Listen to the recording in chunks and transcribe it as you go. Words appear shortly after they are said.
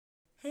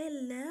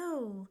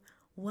Hello,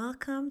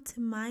 welcome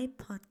to my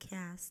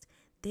podcast.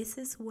 This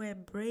is where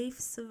brave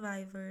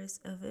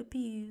survivors of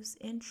abuse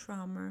and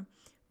trauma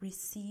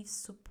receive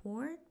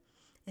support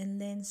and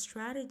learn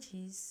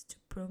strategies to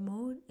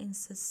promote and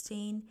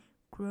sustain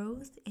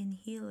growth and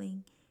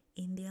healing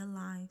in their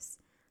lives.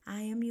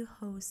 I am your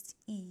host,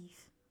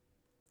 Eve.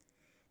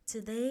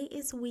 Today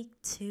is week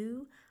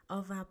 2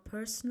 of our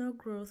personal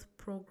growth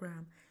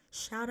program.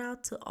 Shout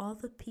out to all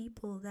the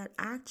people that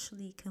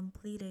actually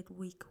completed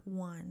week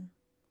 1.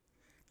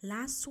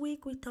 Last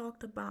week, we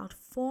talked about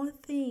 4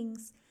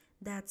 things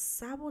that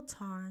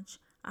sabotage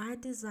our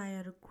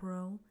desire to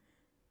grow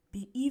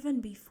even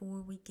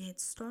before we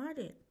get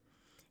started.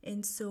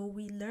 And so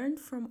we learned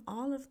from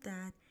all of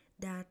that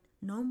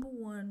number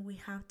 1, we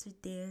have to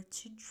dare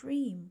to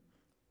dream.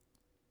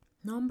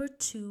 Number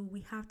 2,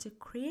 we have to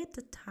create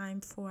the time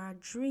for our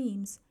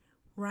dreams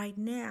right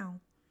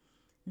now.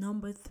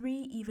 Number 3,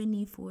 even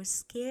if we're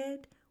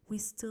scared, we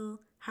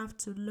still have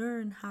to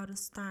learn how to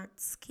start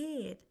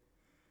scared.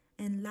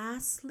 And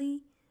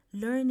lastly,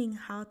 learning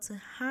how to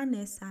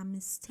harness our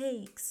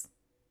mistakes.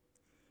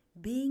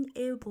 Being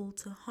able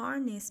to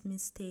harness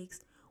mistakes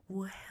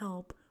will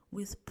help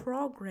with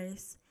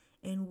progress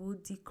and will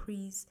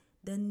decrease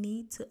the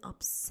need to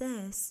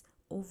obsess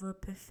over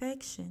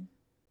perfection.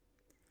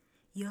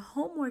 Your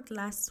homework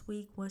last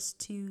week was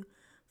to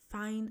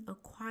find a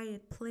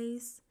quiet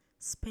place,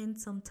 spend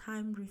some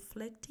time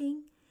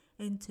reflecting,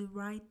 and to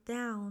write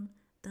down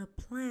the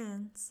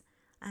plans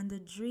and the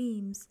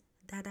dreams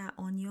that are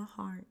on your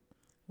heart.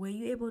 Were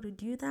you able to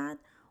do that?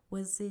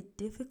 Was it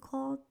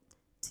difficult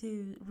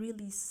to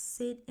really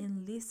sit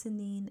and listen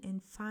in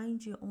and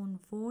find your own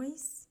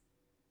voice?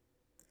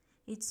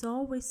 It's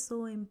always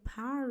so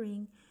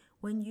empowering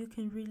when you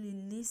can really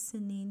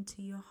listen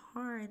into your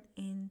heart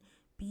and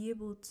be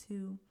able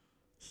to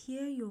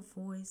hear your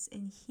voice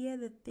and hear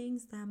the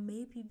things that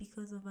maybe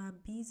because of our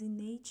busy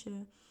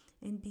nature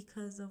and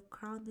because of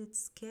crowded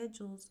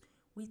schedules,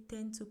 we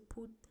tend to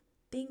put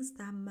things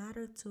that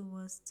matter to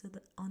us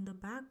on the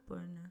back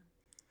burner.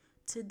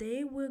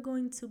 Today we're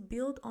going to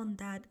build on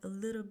that a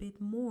little bit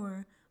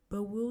more,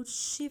 but we'll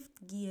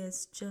shift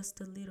gears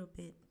just a little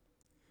bit.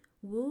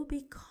 We'll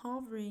be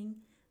covering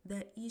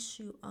the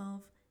issue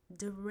of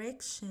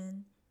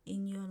direction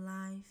in your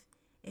life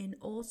and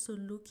also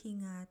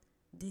looking at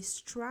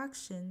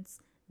distractions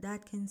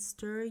that can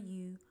stir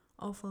you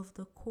off of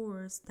the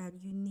course that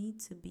you need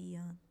to be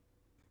on.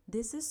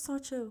 This is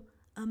such a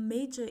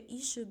major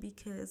issue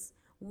because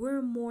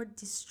we're more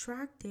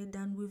distracted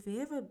than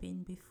we've ever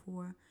been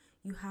before.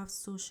 You have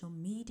social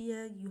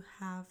media, you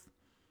have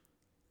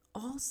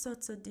all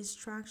sorts of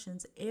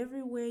distractions.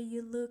 Everywhere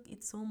you look,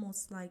 it's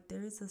almost like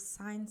there is a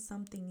sign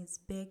something is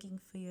begging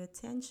for your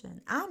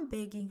attention. I'm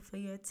begging for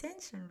your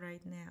attention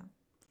right now.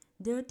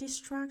 There are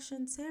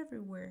distractions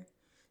everywhere.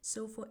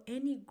 So, for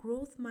any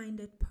growth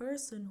minded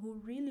person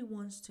who really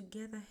wants to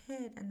get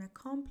ahead and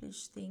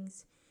accomplish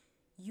things,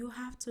 you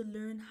have to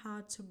learn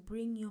how to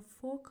bring your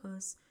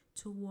focus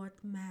to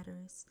what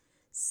matters.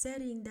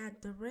 Setting that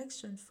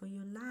direction for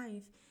your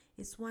life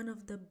is one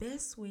of the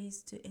best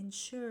ways to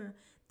ensure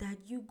that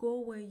you go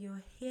where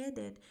you're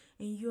headed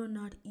and you're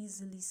not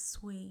easily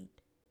swayed.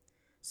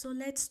 So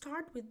let's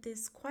start with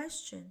this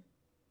question.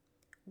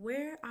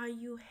 Where are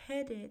you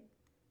headed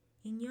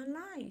in your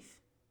life?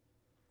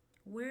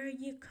 Where are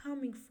you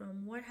coming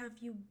from? What have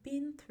you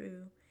been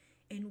through?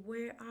 And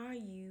where are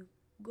you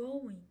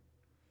going?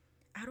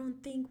 I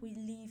don't think we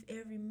live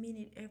every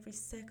minute, every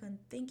second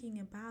thinking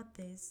about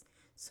this.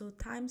 So,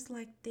 times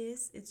like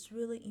this, it's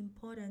really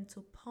important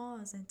to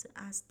pause and to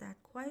ask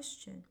that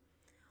question.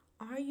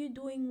 Are you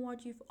doing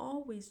what you've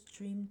always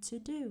dreamed to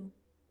do?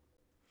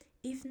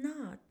 If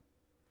not,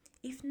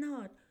 if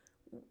not,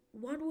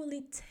 what will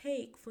it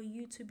take for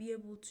you to be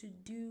able to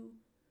do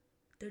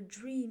the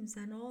dreams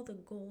and all the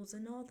goals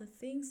and all the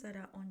things that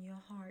are on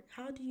your heart?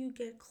 How do you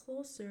get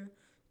closer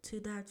to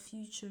that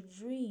future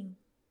dream?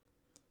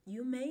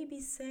 You may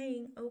be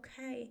saying,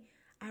 okay,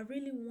 I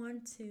really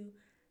want to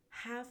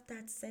have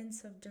that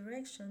sense of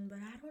direction, but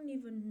I don't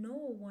even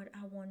know what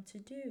I want to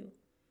do.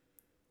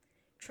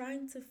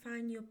 Trying to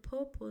find your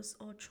purpose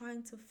or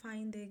trying to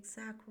find the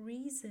exact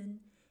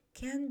reason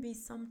can be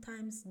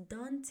sometimes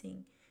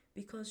daunting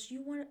because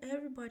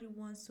everybody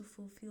wants to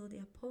fulfill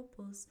their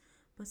purpose,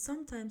 but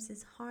sometimes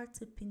it's hard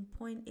to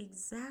pinpoint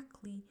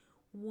exactly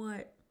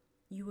what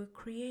you were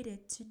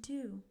created to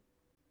do.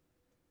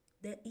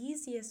 The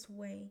easiest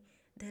way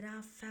that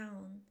I've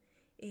found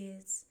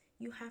is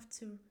you have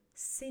to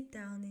sit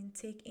down and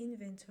take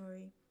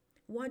inventory.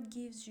 What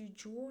gives you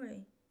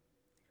joy?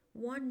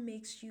 What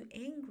makes you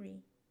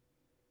angry?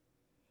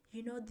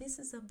 This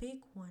is a big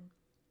one.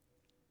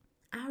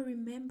 I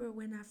remember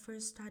when I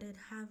first started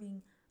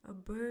having a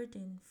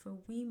burden for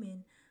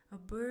women, a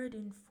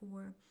burden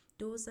for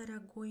those that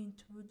are going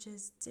through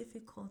just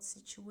difficult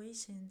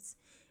situations,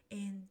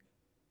 and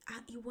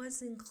it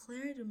wasn't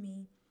clear to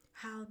me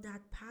how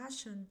that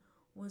passion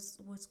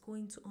was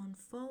going to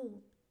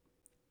unfold.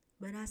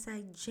 But as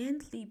I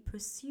gently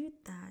pursued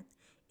that,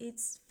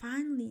 it's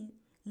finally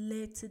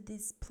led to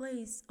this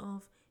place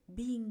of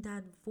being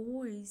that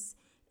voice,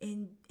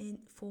 and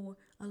for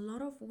a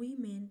lot of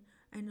women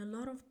and a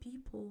lot of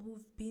people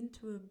who've been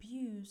through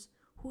abuse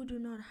who do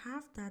not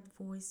have that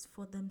voice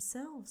for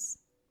themselves.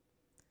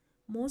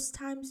 Most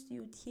times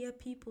you'd hear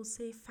people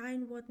say,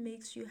 find what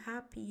makes you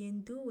happy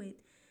and do it.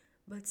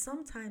 But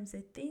sometimes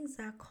the things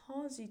that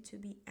cause you to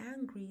be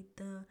angry,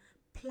 the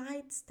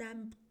plights that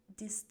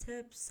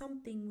disturb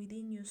something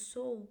within your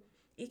soul,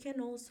 it can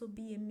also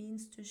be a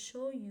means to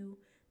show you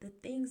the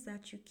things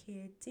that you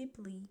care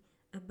deeply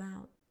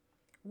about.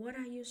 What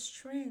are your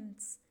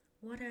strengths?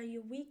 What are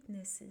your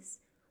weaknesses?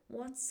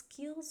 What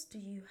skills do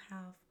you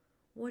have?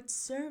 What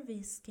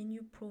service can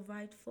you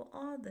provide for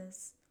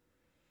others?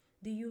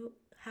 Do you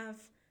have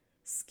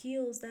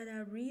skills that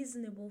are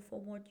reasonable for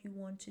what you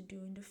want to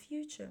do in the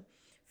future?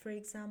 For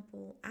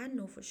example, I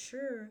know for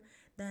sure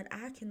that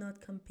I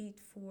cannot compete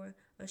for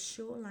a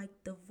show like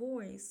The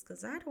Voice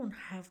because I don't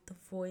have the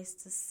voice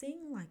to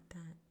sing like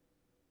that.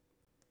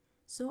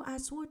 So,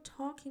 as we're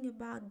talking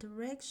about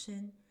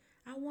direction,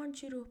 I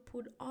want you to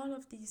put all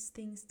of these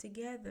things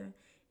together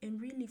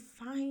and really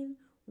find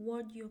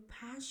what you're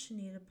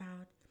passionate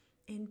about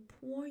and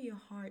pour your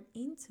heart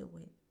into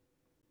it.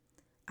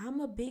 I'm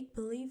a big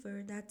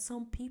believer that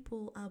some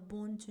people are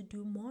born to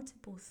do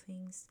multiple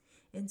things,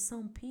 and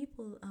some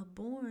people are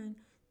born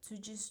to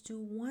just do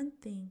one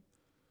thing.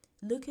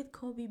 Look at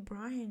Kobe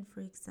Bryant,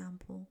 for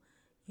example.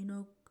 You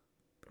know,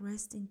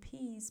 rest in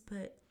peace,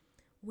 but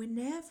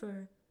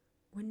whenever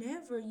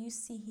whenever you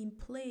see him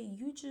play,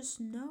 you just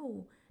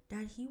know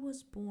that he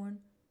was born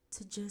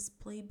to just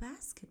play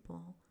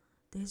basketball.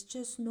 There's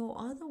just no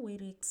other way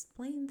to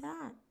explain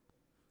that.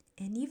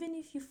 And even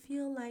if you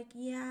feel like,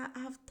 yeah,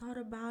 I've thought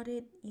about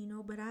it,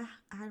 but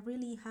I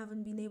really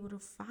haven't been able to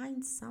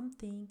find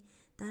something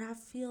that I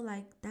feel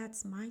like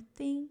that's my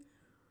thing,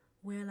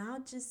 well,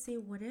 I'll just say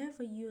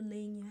whatever you're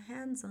laying your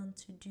hands on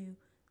to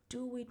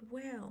do it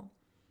well.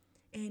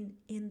 And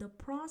in the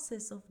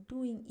process of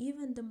doing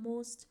even the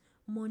most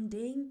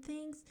mundane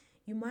things,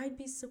 you might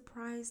be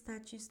surprised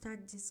that you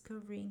start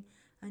discovering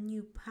a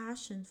new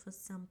passion for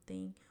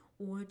something,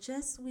 or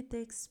just with the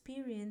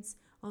experience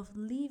of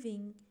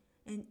living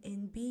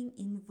and being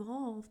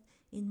involved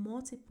in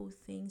multiple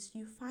things,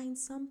 you find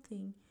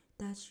something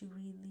that you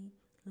really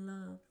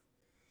love.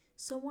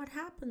 So, what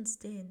happens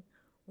then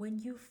when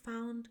you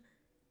found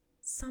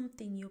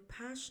something you're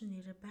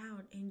passionate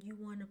about and you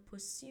want to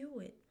pursue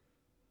it?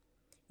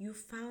 You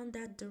found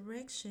that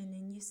direction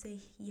and you say,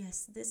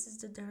 yes, this is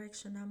the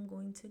direction I'm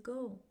going to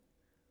go.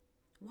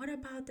 What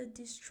about the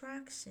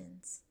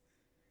distractions?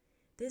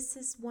 This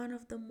is one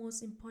of the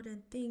most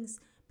important things,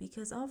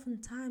 because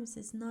oftentimes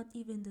it's not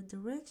even the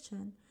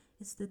direction,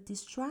 it's the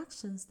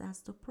distractions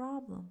that's the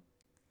problem.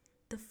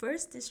 The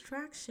first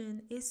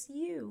distraction is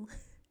you.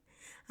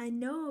 I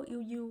know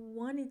you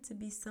want it to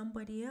be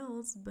somebody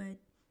else, but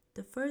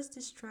the first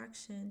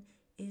distraction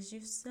is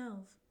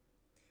yourself.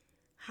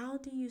 How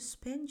do you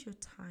spend your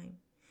time?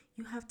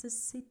 You have to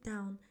sit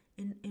down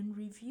and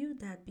review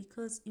that,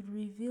 because it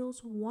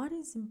reveals what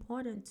is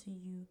important to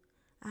you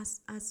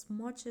as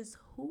much as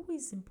who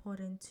is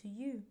important to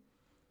you.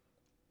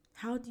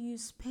 How do you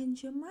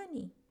spend your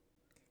money?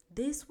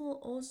 This will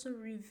also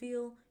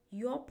reveal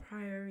your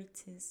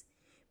priorities,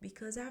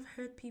 because I've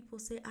heard people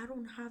say, I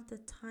don't have the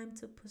time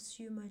to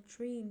pursue my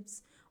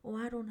dreams, or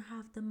I don't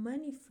have the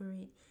money for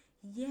it.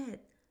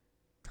 Yet,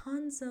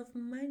 tons of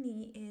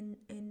money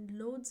and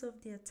loads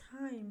of their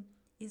time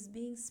is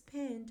being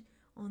spent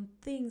on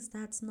things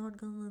that's not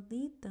going to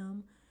lead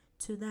them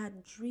to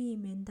that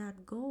dream and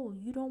that goal.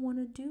 You don't want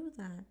to do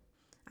that.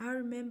 I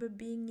remember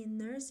being in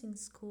nursing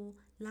school,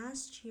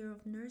 last year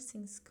of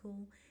nursing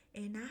school,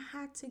 and I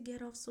had to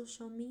get off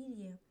social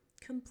media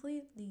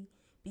completely,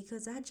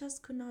 because I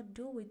just could not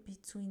do it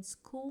between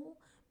school,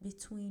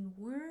 between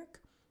work,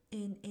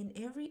 and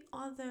every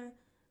other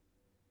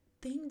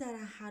thing that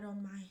I had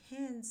on my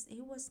hands.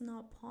 It was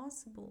not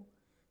possible.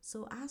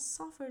 So I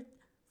suffered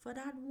for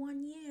that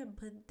 1 year,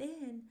 but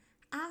then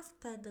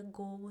after the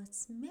goal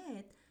was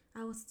met,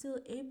 I was still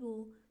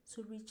able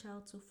to reach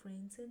out to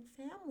friends and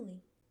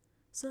family.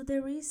 So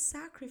there is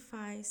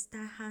sacrifice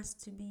that has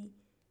to be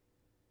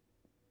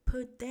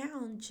put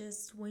down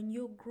just when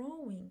you're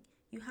growing.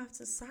 You have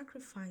to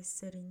sacrifice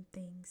certain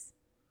things.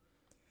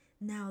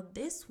 Now,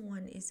 this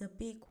one is a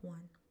big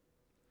one.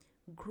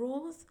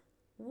 Growth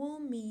will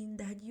mean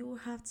that you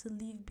have to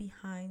leave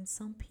behind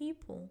some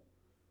people.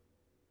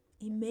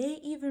 It may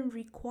even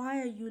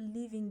require you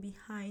leaving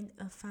behind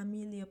a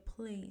familiar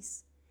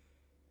place.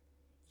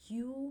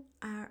 You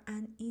are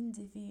an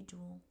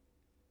individual.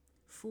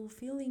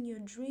 Fulfilling your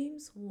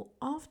dreams will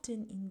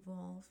often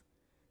involve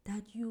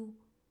that you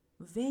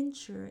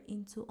venture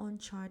into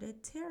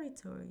uncharted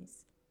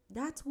territories.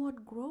 That's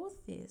what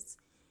growth is.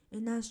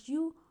 And as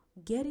you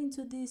get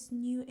into these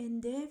new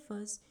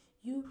endeavors,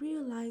 you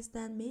realize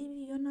that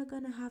maybe you're not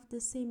going to have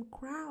the same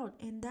crowd,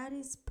 and that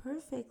is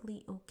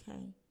perfectly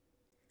okay.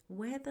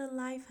 Whether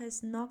life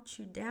has knocked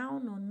you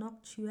down or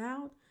knocked you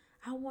out,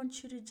 I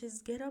want you to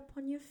just get up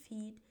on your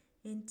feet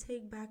and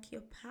take back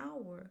your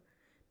power.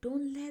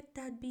 Don't let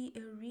that be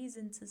a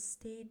reason to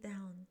stay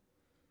down.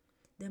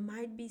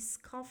 might be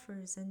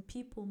scoffers and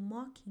people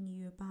mocking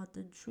you about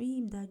the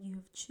dream that you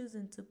have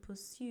chosen to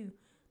pursue.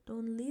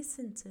 Don't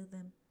listen to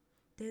them.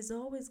 There's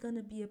always going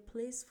to be a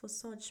place for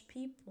such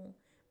people,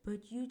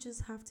 but you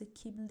just have to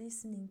keep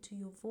listening to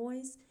your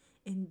voice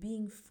and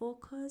being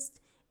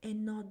focused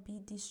and not be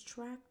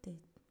distracted.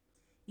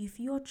 If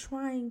you're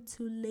trying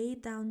to lay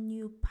down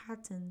new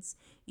patterns,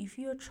 if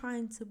you're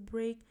trying to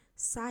break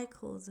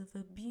cycles of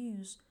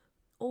abuse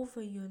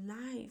over your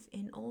life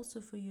and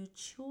also for your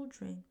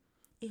children,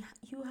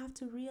 you have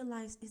to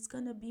realize it's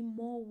going to be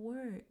more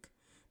work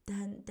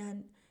than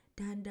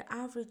the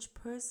average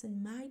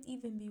person might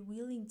even be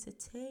willing to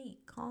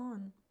take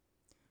on.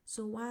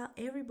 So while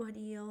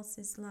everybody else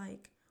is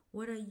like,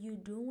 what are you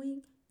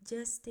doing?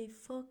 Just stay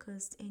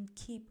focused and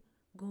keep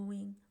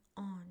going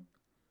on.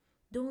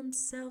 Don't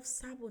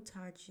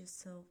self-sabotage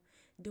yourself.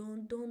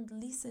 Don't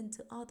listen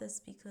to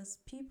others because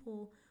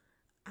people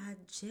are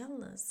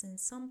jealous and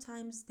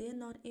sometimes they're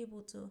not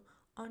able to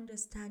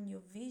understand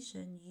your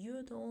vision.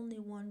 You're the only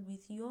one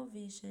with your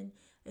vision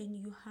and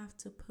you have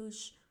to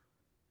push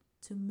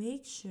to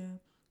make sure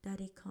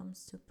that it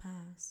comes to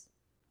pass.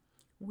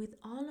 With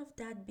all of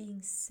that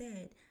being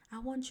said, I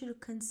want you to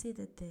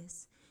consider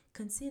this.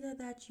 Consider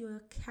that you're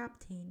a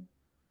captain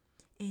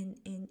and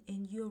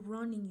you're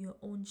running your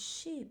own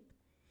ship.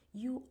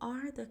 You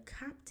are the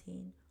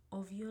captain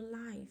of your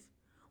life.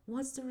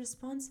 What's the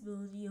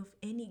responsibility of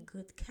any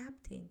good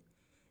captain?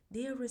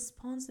 They are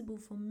responsible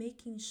for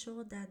making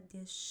sure that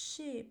their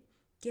ship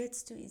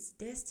gets to its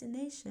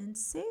destination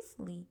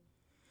safely.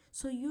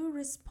 So you're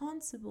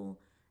responsible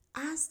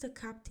as the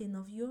captain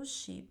of your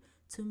ship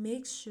to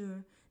make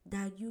sure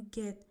that you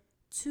get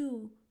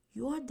to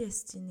your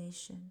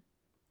destination.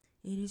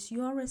 It is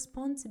your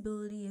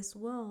responsibility as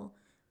well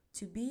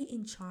to be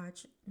in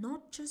charge,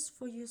 not just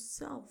for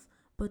yourself,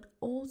 but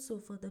also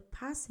for the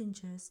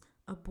passengers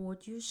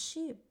aboard your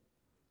ship.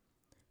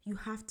 You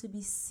have to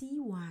be sea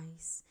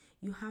wise.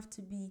 You have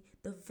to be,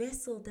 the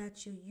vessel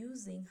that you're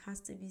using has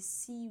to be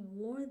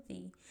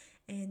seaworthy.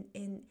 And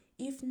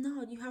if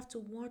not, you have to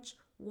watch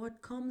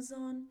what comes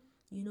on.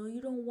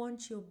 You don't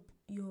want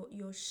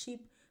your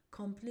ship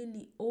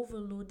completely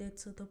overloaded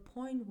to the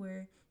point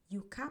where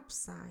you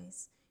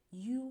capsize.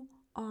 You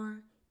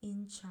are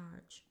in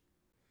charge.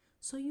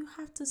 So you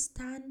have to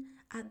stand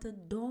at the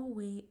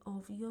doorway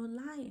of your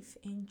life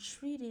and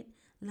treat it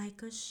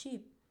like a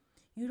ship.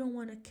 You don't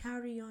want to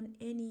carry on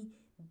any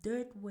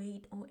dirt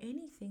weight or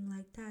anything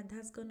like that.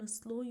 That's going to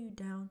slow you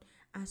down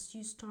as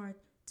you start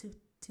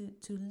to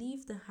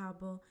leave the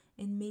harbor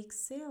and make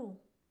sail.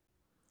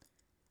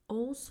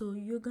 Also,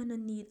 you're going to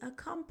need a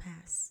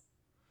compass.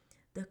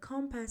 The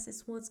compass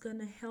is what's going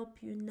to help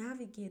you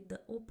navigate the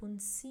open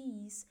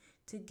seas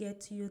to get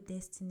to your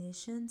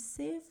destination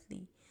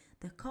safely.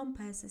 The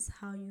compass is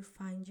how you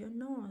find your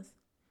north.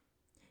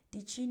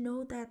 Did you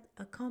know that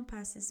a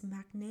compass is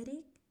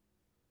magnetic?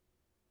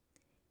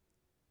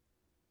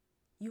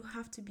 You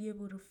have to be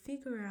able to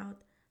figure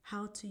out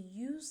how to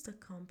use the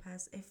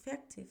compass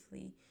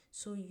effectively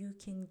so you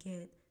can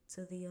get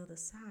to the other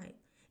side.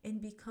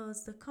 And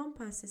because the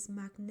compass is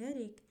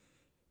magnetic,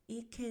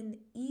 it can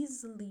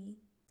easily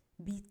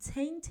be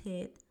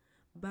tainted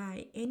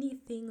by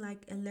anything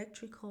like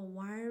electrical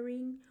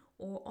wiring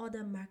or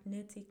other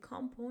magnetic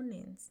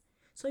components.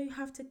 So you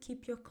have to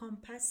keep your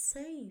compass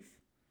safe.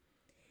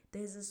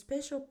 There's a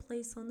special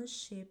place on the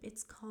ship,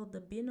 it's called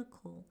the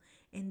binnacle,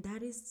 and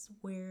that is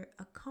where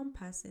a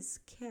compass is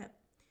kept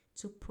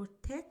to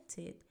protect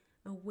it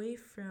away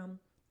from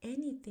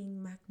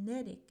anything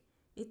magnetic.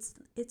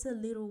 It's a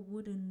little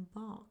wooden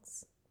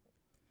box.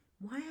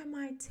 Why am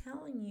I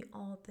telling you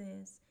all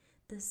this?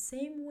 The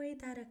same way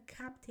that a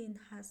captain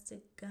has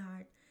to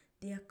guard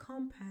their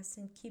compass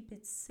and keep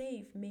it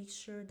safe, make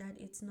sure that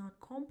it's not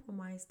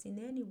compromised in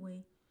any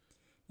way,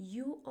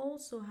 you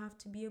also have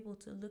to be able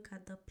to look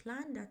at the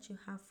plan that you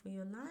have for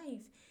your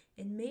life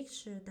and make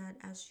sure that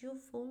as you're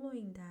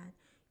following that,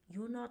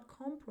 you're not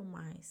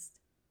compromised.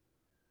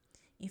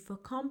 If a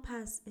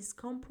compass is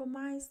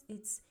compromised,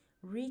 it's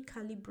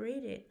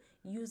recalibrated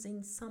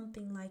using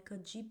something like a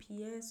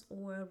GPS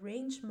or a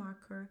range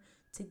marker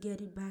to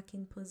get it back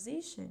in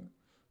position.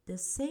 The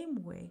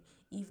same way,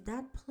 if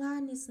that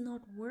plan is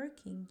not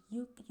working,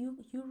 you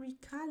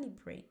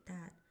recalibrate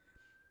that.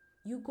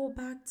 You go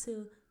back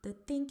to the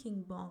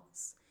thinking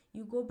box.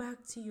 You go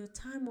back to your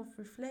time of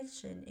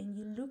reflection and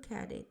you look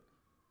at it.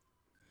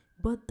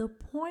 But the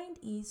point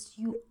is,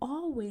 you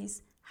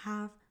always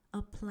have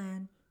a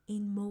plan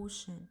in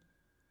motion.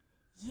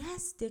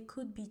 Yes, there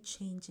could be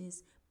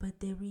changes, but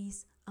there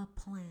is a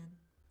plan.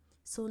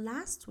 So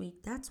last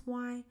week, that's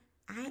why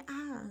I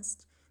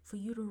asked for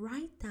you to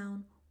write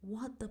down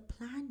what the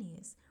plan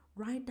is.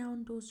 Write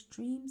down those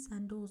dreams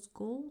and those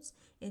goals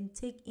and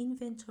take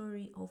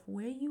inventory of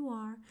where you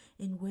are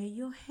and where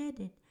you're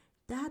headed.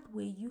 That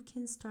way, you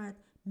can start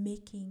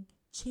making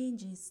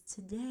changes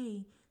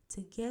today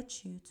to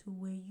get you to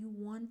where you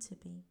want to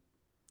be.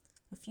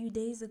 A few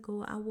days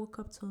ago, I woke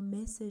up to a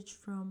message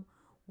from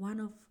one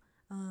of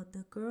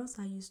the girls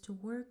I used to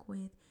work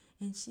with,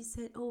 And she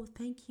said, "Oh,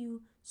 thank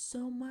you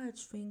so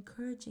much for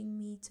encouraging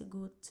me to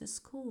go to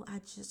school. I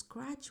just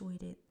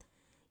graduated."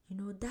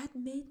 That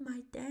made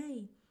my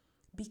day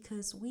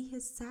because we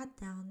had sat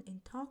down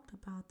and talked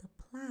about the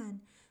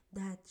plan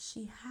that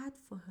she had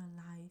for her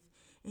life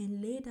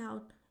and laid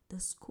out the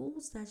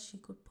schools that she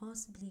could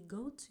possibly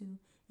go to.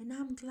 And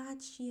I'm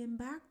glad she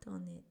embarked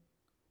on it.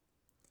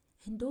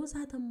 And those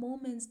are the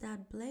moments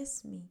that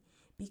bless me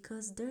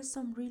because there's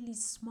some really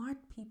smart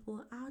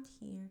people out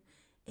here,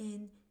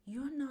 and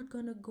you're not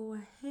going to go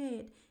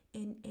ahead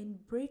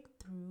and break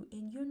through,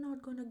 and you're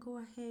not going to go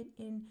ahead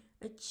and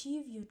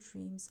achieve your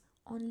dreams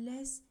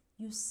unless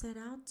you set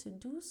out to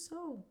do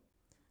so.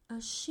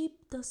 A ship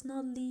does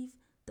not leave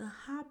the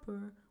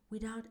harbor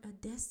without a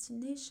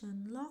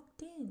destination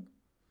locked in.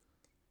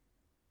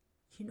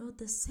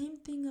 The same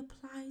thing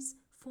applies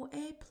for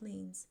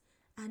airplanes.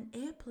 An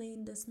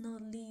airplane does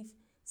not leave,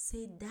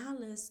 say,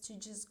 Dallas to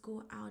just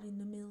go out in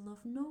the middle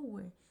of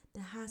nowhere.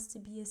 There has to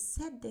be a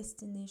set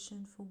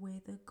destination for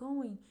where they're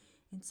going.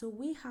 And so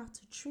we have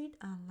to treat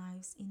our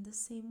lives in the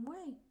same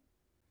way.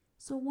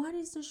 So, what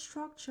is the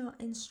structure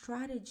and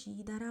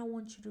strategy that I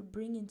want you to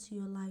bring into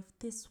your life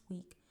this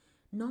week?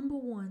 Number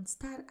one,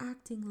 start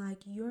acting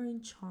like you're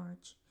in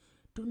charge.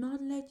 Do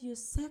not let your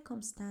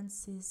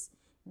circumstances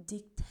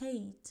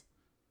dictate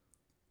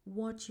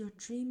what your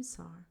dreams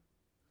are.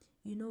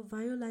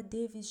 Viola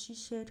Davis, she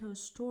shared her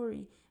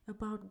story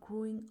about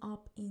growing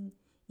up in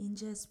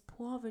just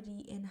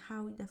poverty and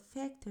how it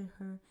affected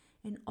her,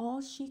 and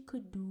all she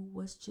could do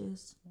was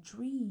just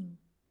dream.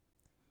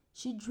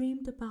 She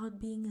dreamed about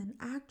being an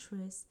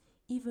actress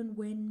even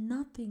when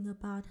nothing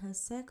about her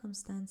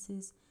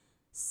circumstances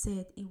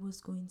said it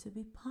was going to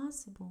be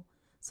possible.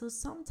 So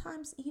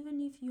sometimes, even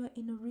if you are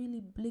in a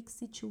really bleak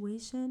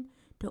situation,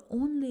 the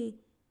only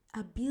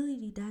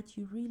ability that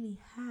you really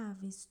have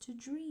is to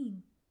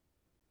dream.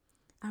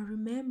 I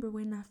remember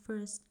when I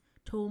first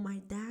told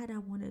my dad I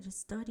wanted to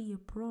study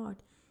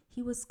abroad,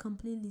 he was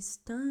completely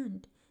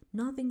stunned.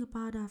 Nothing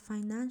about our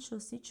financial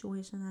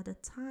situation at the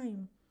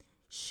time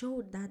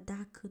showed that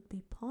that could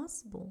be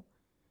possible.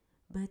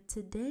 But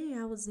today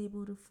I was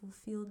able to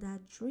fulfill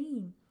that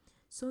dream.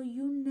 So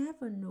you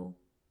never know.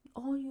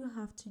 All you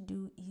have to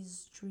do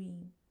is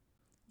dream.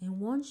 And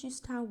once you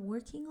start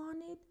working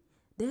on it,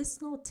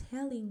 there's no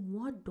telling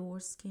what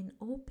doors can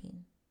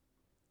open.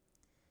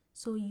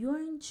 So you're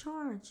in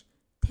charge.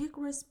 Take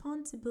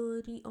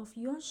responsibility of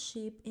your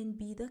ship and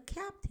be the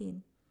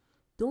captain.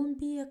 Don't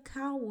be a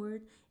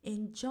coward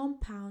and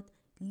jump out,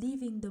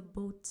 leaving the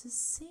boat to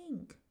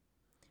sink.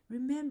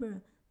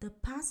 Remember, the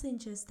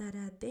passengers that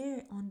are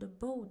there on the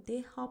boat,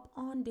 they hop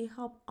on, they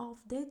hop off,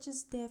 they're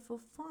just there for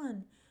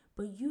fun.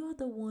 But you're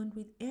the one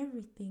with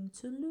everything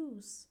to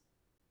lose.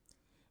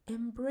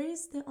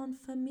 Embrace the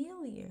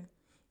unfamiliar.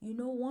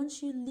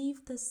 Once you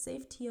leave the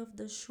safety of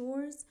the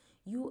shores,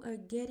 you are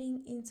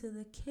getting into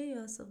the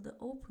chaos of the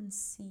open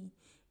sea.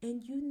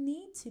 And you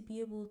need to be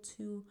able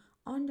to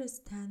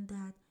understand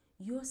that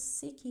you're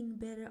seeking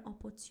better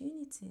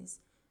opportunities.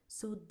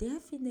 So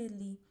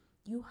definitely,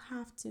 you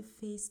have to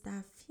face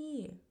that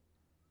fear.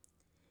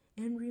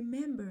 And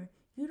remember,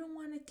 you don't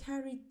want to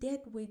carry dead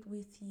weight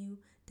with you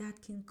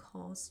that can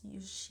cause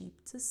your ship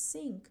to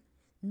sink.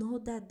 Know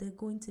that there are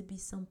going to be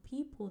some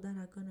people that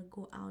are going to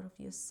go out of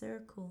your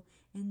circle,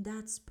 and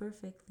that's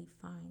perfectly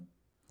fine.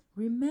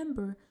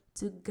 Remember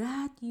to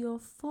guard your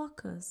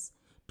focus.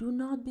 Do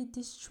not be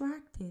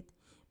distracted,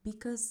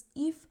 because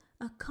if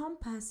a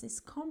compass is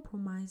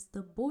compromised,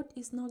 the boat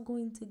is not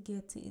going to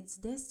get to its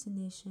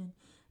destination.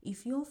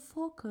 If your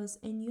focus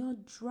and your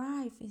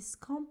drive is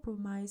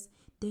compromised,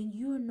 then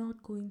you are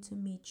not going to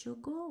meet your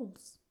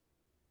goals.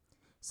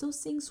 So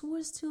since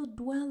we're still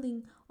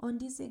dwelling on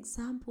this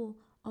example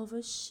of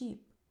a ship,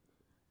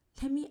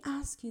 let me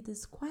ask you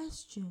this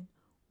question.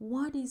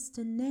 What is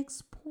the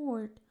next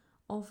port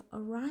of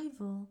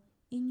arrival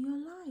in your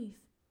life?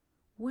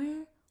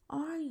 Where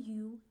are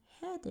you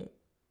headed?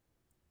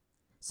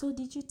 So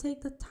did you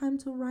take the time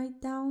to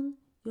write down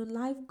your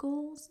life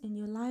goals and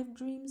your life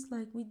dreams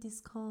like we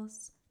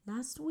discussed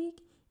last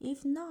week?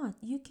 If not,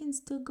 you can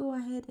still go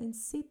ahead and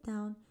sit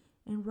down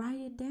and write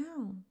it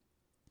down.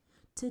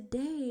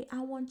 Today,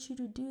 I want you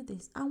to do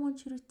this. I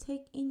want you to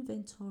take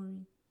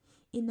inventory.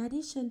 In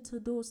addition to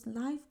those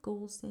life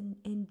goals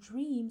and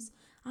dreams,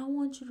 I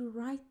want you to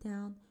write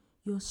down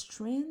your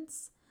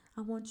strengths.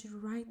 I want you to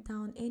write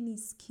down any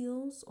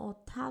skills or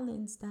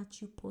talents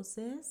that you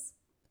possess.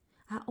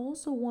 I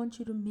also want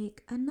you to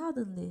make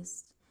another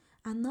list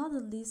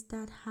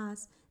that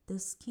has the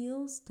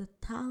skills, the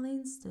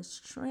talents, the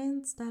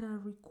strengths that are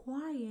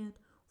required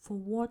for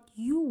what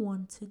you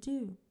want to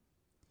do.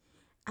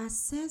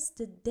 Assess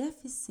the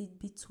deficit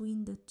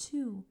between the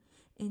two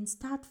and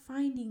start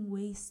finding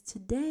ways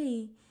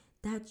today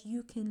that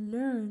you can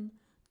learn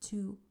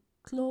to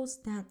close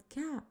that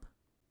gap.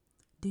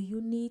 Do you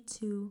need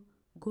to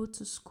go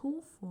to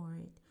school for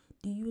it?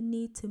 Do you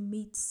need to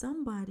meet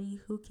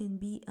somebody who can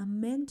be a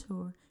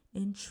mentor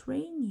and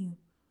train you?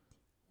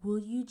 Will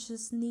you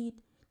just need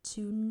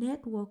to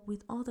network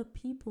with other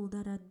people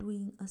that are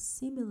doing a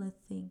similar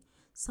thing?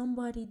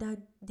 somebody that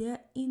their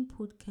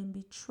input can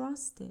be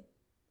trusted.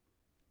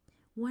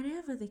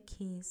 Whatever the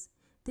case,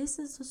 this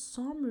is a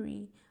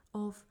summary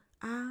of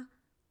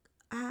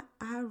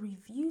our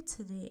review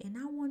today, and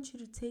I want you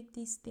to take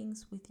these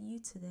things with you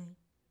today.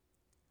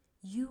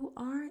 You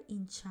are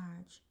in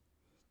charge.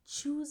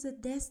 Choose a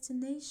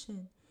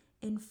destination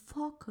and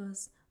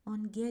focus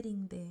on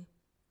getting there.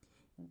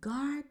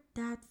 Guard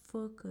that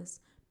focus.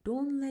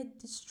 Don't let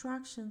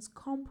distractions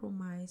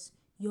compromise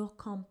your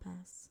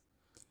compass.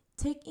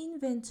 Take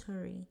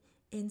inventory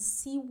and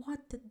see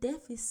what the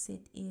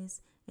deficit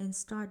is and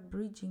start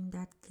bridging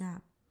that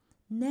gap.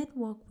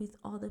 Network with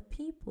other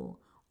people,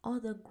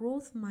 other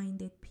growth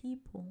minded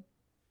people.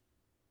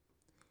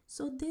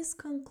 So, this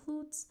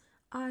concludes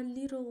our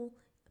little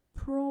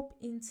probe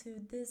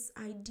into this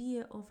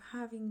idea of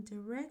having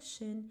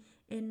direction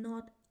and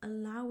not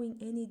allowing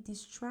any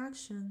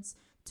distractions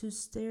to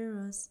steer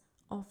us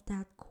off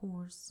that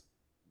course.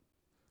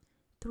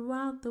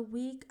 Throughout the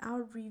week,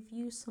 I'll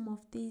review some of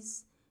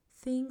these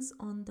things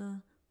on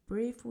the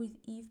Brave with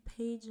Eve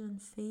page on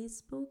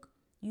Facebook.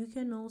 You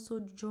can also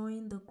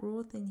join the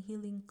Growth and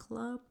Healing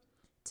Club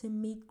to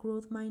meet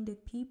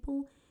growth-minded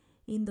people.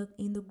 In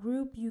the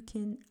group, you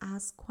can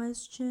ask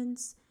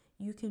questions,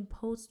 you can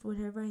post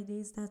whatever it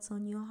is that's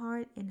on your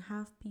heart and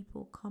have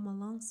people come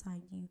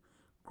alongside you.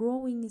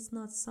 Growing is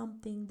not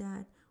something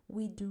that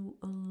we do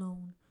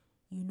alone.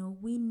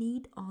 We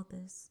need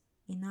others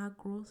in our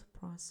growth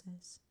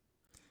process.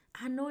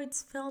 I know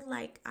it's felt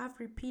like I've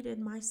repeated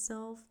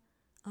myself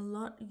a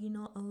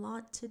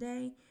lot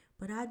today,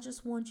 but I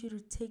just want you to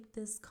take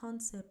this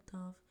concept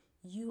of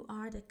you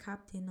are the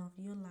captain of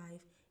your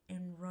life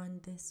and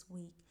run this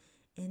week.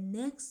 And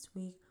next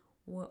week,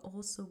 we're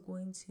also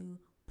going to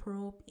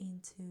probe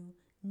into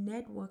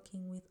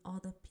networking with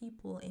other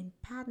people and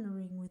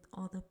partnering with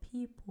other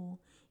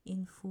people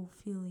in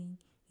fulfilling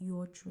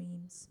your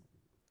dreams.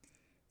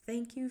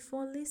 Thank you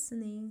for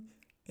listening,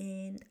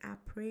 and I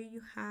pray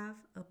you have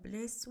a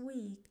blessed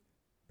week.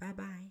 Bye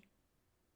bye.